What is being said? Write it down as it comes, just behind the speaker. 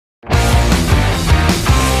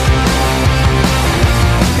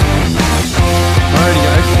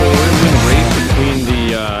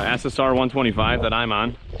SSR 125 that I'm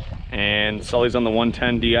on, and Sully's on the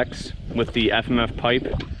 110DX with the FMF pipe,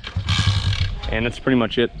 and that's pretty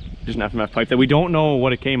much it. Just an FMF pipe that we don't know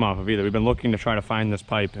what it came off of either. We've been looking to try to find this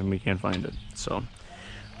pipe and we can't find it. So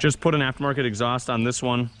just put an aftermarket exhaust on this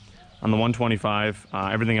one, on the 125.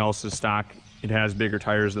 Everything else is stock. It has bigger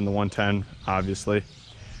tires than the 110, obviously.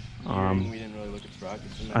 We didn't really look at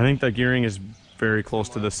sprockets in there. I think the gearing is very close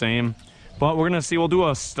to the same, but we're gonna see. We'll do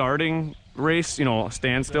a starting race, you know,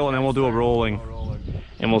 standstill, and then we'll do a rolling,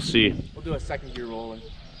 and we'll see. We'll do a second gear rolling.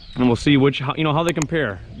 And we'll see which, you know, how they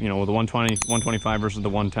compare, you know, with the 120, 125 versus the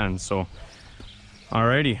 110. So,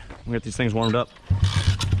 alrighty, we got these things warmed up.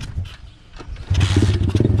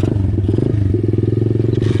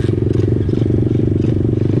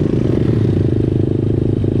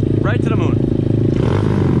 Right to the moon.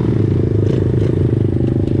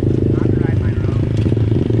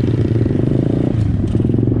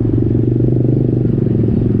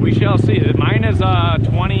 We shall see. Mine is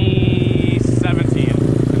 2017.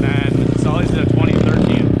 And then Sully's a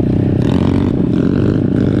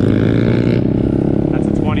 2013. That's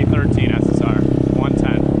a 2013 SSR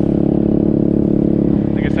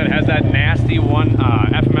 110. Like I said, it has that nasty one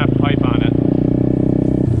FMF pipe on it.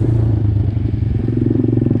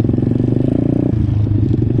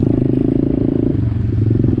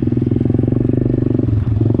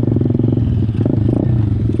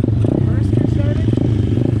 First gear started?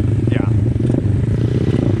 Yeah.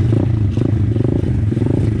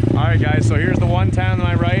 Alright guys, so here's the 110 on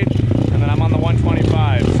my right, and then I'm on the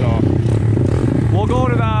 125, so we'll go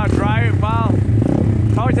to the drive, well,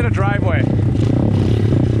 probably to the driveway.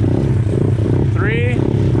 3,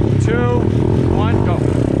 2, 1, go.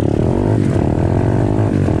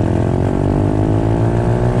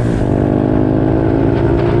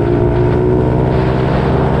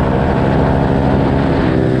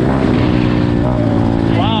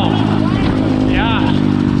 Wow. Yeah,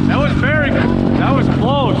 that was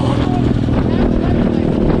close.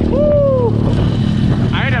 Woo.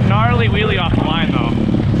 I had a gnarly wheelie off the line though.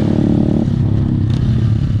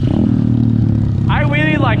 I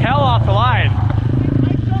wheelied like hell off the line.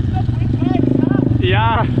 I jumped up and tried to stop.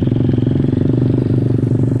 Yeah.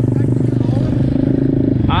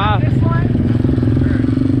 This line?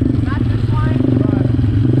 Not this line, but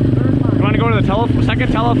third line. You want to go to the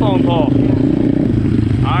second telephone pole?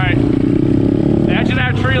 Alright. The edge of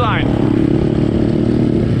that tree line.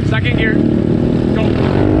 Second gear. Go.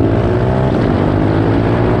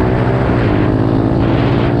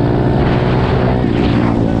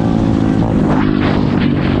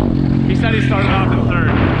 He said he started off in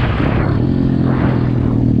third.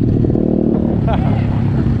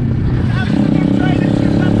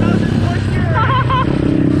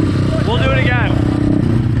 We'll do it again.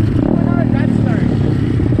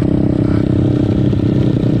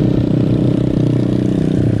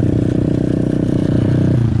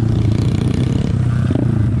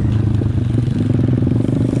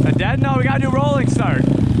 A dead? No, we gotta do rolling start.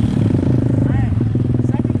 Second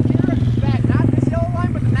gear, back. Not this yellow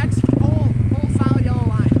line, but the next full solid yellow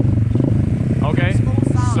line. Okay.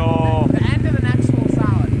 Full solid. So The end of the next full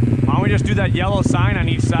solid. why don't we just do that yellow sign on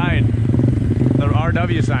each side? The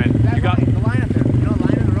RW sign. That You got? line, the line up there. You know the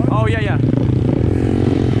line in the road? Oh yeah, yeah.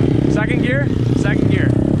 Second gear? Second gear.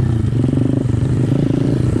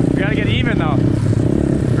 We gotta get even though.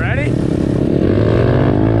 Ready?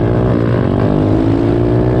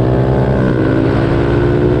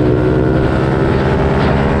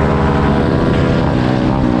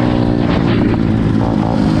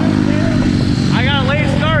 I got a late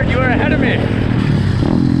start, you were ahead of me.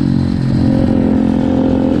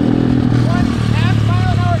 1.5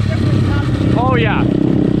 mile an hour difference top speed. Oh yeah.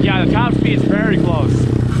 Yeah, the top speed's